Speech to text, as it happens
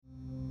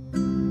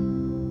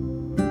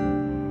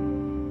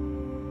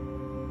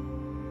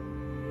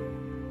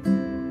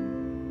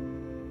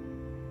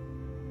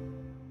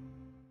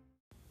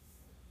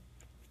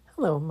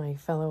Hello, my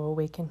fellow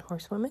Awakened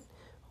Horsewomen.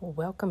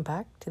 Welcome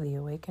back to the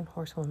Awakened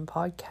Horsewoman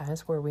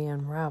podcast, where we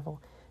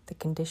unravel the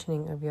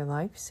conditioning of your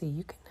life so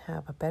you can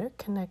have a better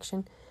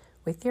connection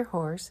with your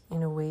horse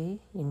in a way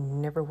you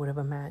never would have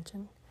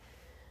imagined.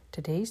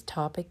 Today's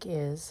topic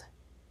is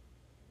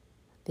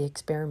the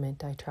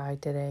experiment I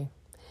tried today,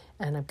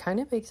 and I'm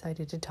kind of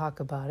excited to talk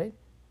about it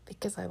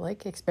because I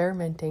like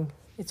experimenting.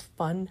 It's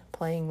fun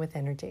playing with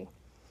energy.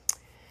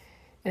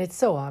 And it's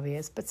so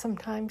obvious, but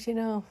sometimes,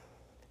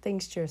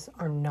 things just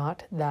are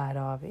not that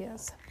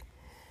obvious.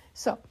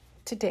 So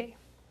today,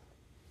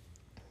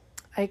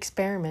 I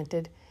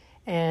experimented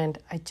and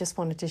I just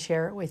wanted to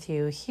share it with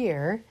you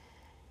here.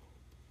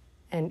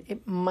 And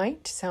it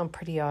might sound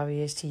pretty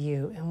obvious to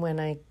you. And when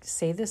I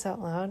say this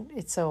out loud,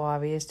 it's so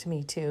obvious to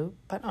me too.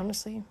 But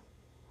honestly,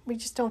 we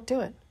just don't do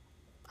it.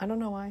 I don't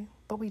know why,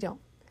 but we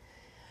don't.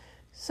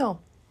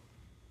 So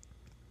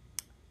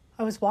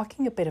I was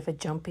walking a bit of a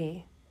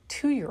jumpy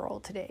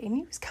 2-year-old today, and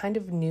he was kind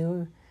of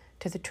new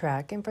to the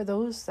track. And for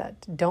those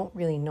that don't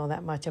really know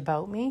that much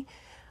about me,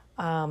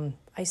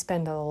 I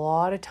spend a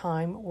lot of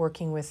time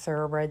working with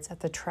thoroughbreds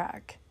at the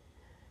track.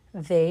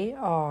 They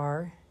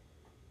are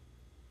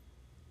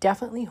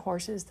definitely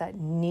horses that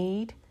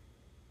need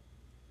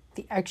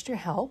the extra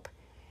help,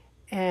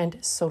 and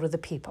so do the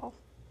people.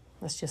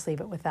 Let's just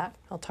leave it with that.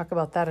 I'll talk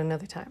about that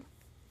another time.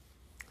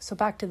 So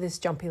back to this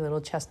jumpy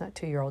little chestnut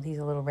 2-year-old. He's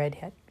a little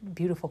redhead,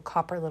 beautiful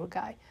copper little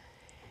guy.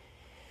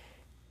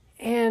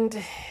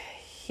 And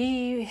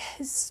he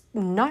is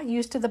not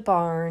used to the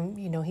barn.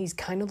 He's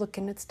kind of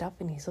looking at stuff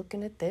and he's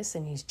looking at this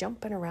and he's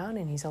jumping around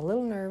and he's a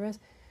little nervous.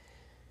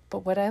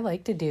 But what I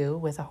like to do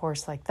with a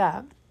horse like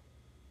that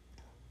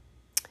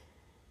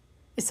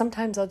is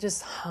sometimes I'll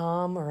just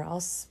hum, or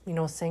I'll,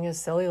 sing a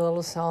silly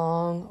little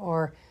song,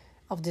 or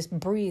I'll just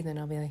breathe and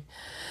I'll be like,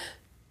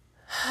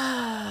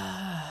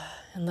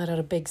 and let out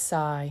a big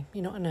sigh,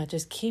 and I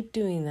just keep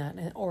doing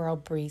that. Or I'll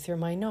breathe through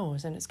my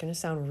nose, and it's going to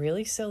sound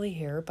really silly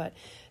here, but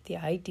the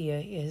idea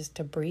is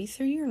to breathe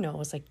through your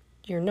nose, like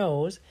your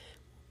nose,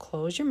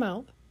 close your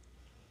mouth,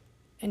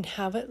 and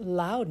have it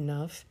loud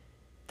enough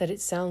that it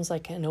sounds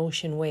like an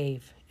ocean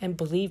wave. And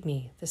believe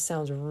me, this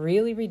sounds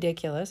really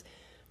ridiculous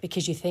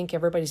because you think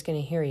everybody's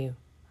going to hear you.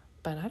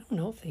 But I don't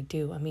know if they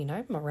do. I mean,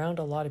 I'm around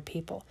a lot of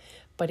people,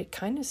 but it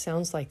kind of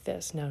sounds like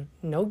this. Now,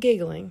 no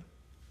giggling.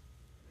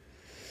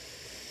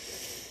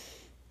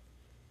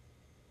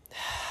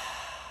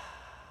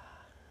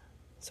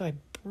 So I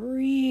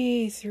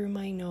breathe through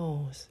my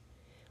nose,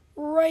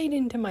 right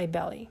into my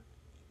belly.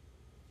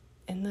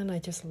 And then I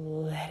just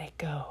let it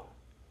go.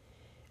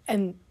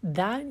 And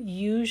that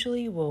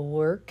usually will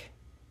work,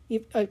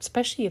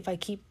 especially if I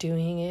keep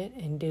doing it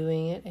and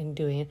doing it and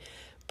doing it.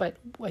 But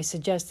I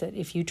suggest that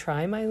if you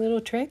try my little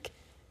trick,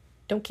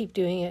 don't keep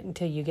doing it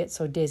until you get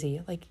so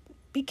dizzy. Like,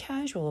 be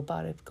casual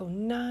about it. Go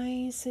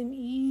nice and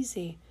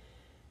easy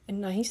and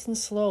nice and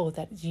slow,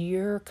 that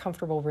your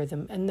comfortable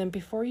rhythm. And then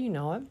before you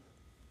know it,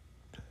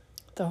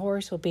 the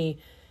horse will be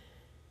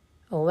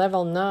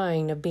level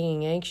 9 of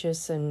being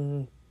anxious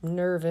and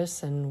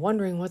nervous and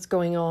wondering what's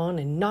going on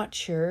and not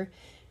sure.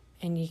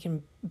 And you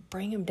can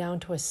bring him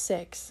down to a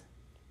 6.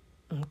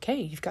 Okay,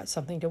 you've got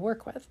something to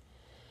work with.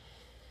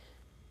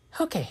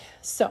 Okay,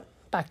 so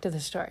back to the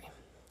story.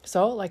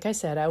 So, like I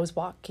said, I was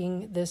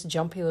walking this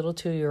jumpy little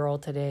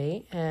 2-year-old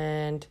today,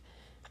 and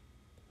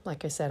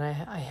like I said,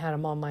 I had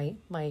him on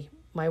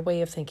my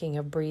way of thinking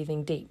of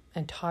breathing deep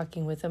and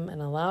talking with him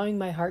and allowing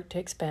my heart to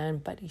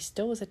expand, but he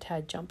still was a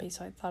tad jumpy,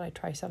 so I thought I'd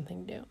try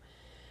something new.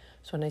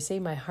 So when I say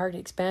my heart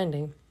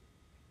expanding,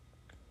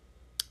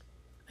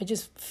 I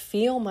just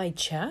feel my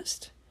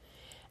chest,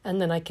 and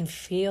then I can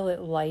feel it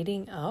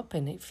lighting up,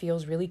 and it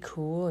feels really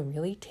cool and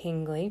really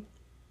tingly.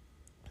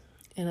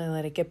 And I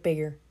let it get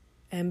bigger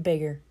and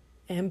bigger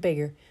and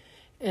bigger.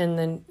 And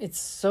then it's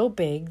so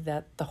big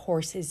that the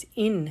horse is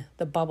in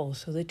the bubble.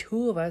 So the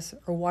two of us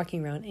are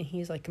walking around and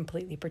he's like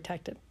completely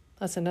protected.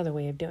 That's another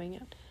way of doing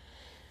it.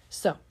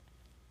 So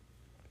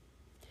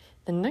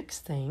the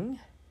next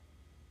thing,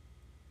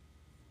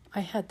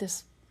 I had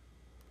this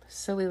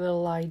silly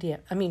little idea.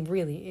 I mean,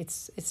 really,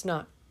 it's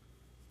not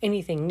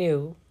anything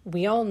new.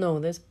 We all know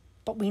this,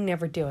 but we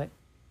never do it.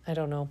 I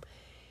don't know.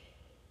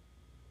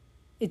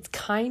 It's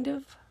kind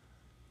of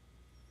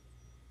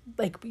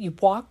like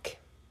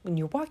when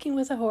you're walking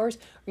with a horse,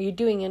 or you're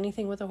doing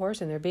anything with a horse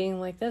and they're being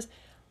like this.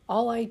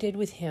 All I did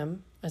with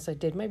him, as I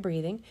did my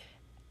breathing,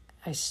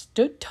 I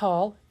stood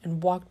tall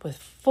and walked with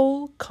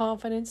full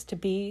confidence to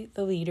be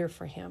the leader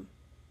for him.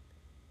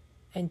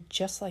 And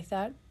just like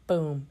that,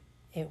 boom,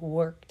 it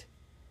worked.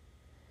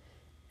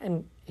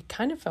 And it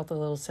kind of felt a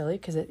little silly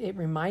because it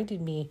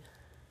reminded me,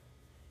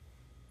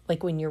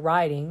 like when you're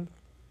riding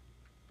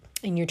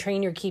and your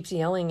trainer keeps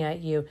yelling at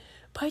you,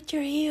 put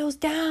your heels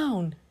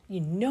down. You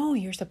know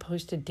you're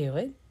supposed to do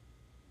it.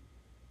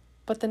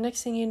 But the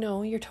next thing you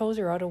know, your toes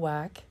are out of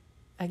whack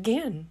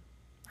again,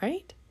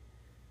 right?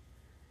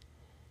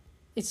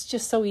 It's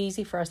just so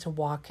easy for us to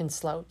walk and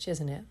slouch,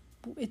 isn't it?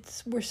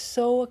 We're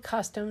so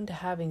accustomed to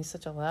having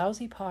such a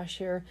lousy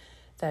posture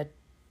that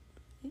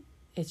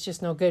it's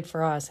just no good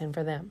for us and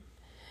for them.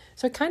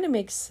 So it kind of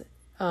makes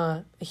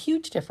a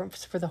huge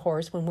difference for the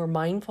horse when we're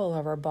mindful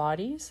of our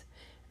bodies,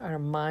 our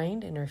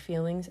mind, and our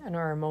feelings and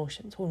our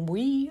emotions. When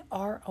we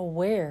are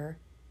aware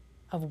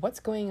of what's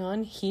going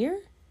on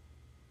here,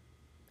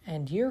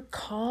 and you're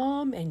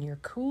calm and you're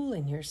cool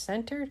and you're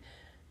centered,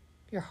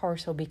 your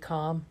horse will be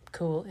calm,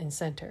 cool, and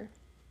centered.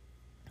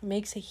 It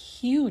makes a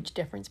huge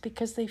difference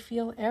because they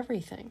feel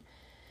everything.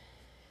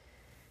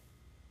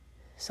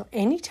 So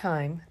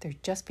anytime they're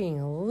just being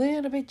a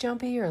little bit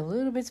jumpy or a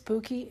little bit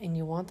spooky and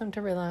you want them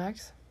to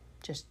relax,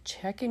 just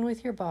check in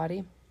with your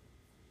body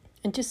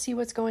and just see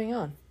what's going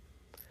on.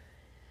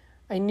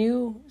 I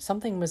knew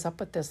something was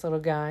up with this little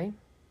guy,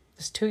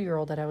 this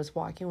 2-year-old that I was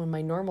walking, when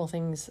my normal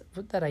things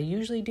that I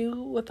usually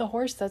do with the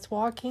horse that's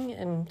walking,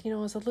 and it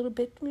was a little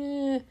bit,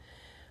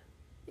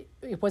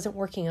 it wasn't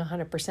working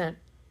 100%.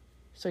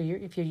 So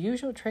if your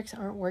usual tricks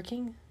aren't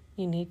working,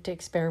 you need to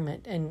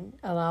experiment and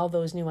allow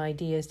those new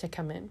ideas to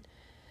come in.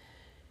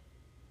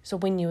 So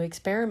when you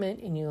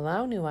experiment and you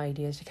allow new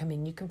ideas to come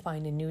in, you can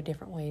find a new,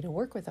 different way to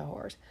work with a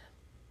horse.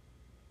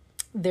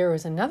 There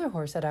was another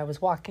horse that I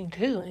was walking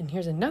too, and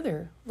here's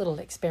another little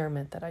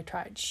experiment that I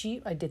tried.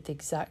 I did the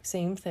exact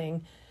same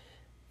thing,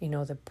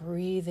 the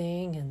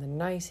breathing and the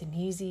nice and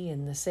easy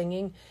and the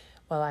singing.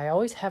 Well, I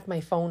always have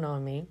my phone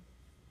on me,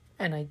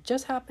 and I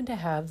just happened to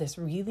have this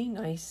really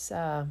nice,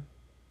 I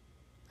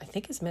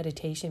think it's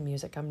meditation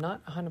music. I'm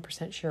not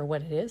 100% sure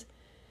what it is.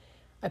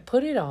 I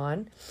put it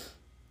on,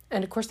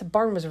 and of course the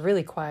barn was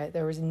really quiet.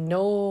 There was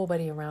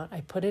nobody around.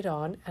 I put it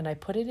on and I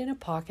put it in a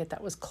pocket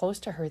that was close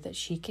to her that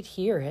she could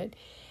hear it.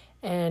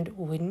 And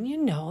wouldn't you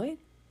know it,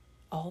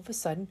 all of a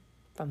sudden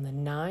from the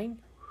 9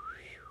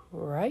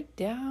 right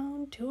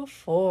down to a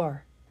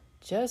 4,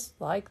 just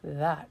like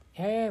that,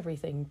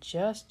 everything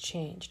just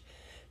changed.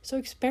 So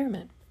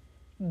experiment,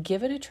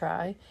 give it a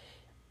try.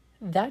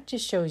 That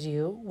just shows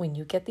you, when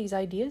you get these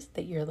ideas,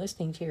 that you're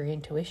listening to your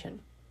intuition.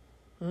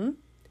 And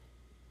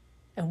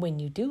when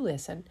you do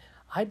listen,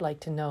 I'd like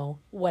to know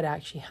what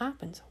actually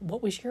happens.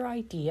 What was your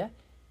idea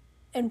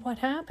and what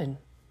happened?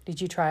 Did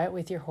you try it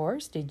with your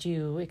horse? Did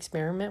you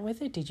experiment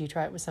with it? Did you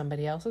try it with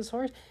somebody else's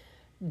horse?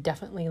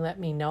 Definitely let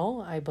me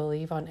know. I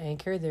believe on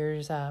Anchor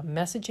there's a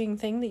messaging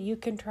thing that you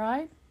can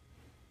try.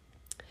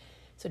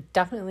 So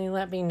definitely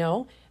let me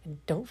know.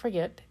 And don't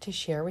forget to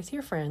share with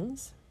your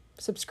friends,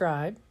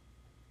 subscribe,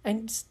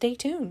 and stay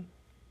tuned.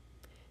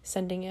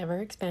 Sending ever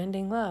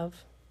expanding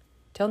love.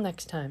 Till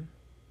next time.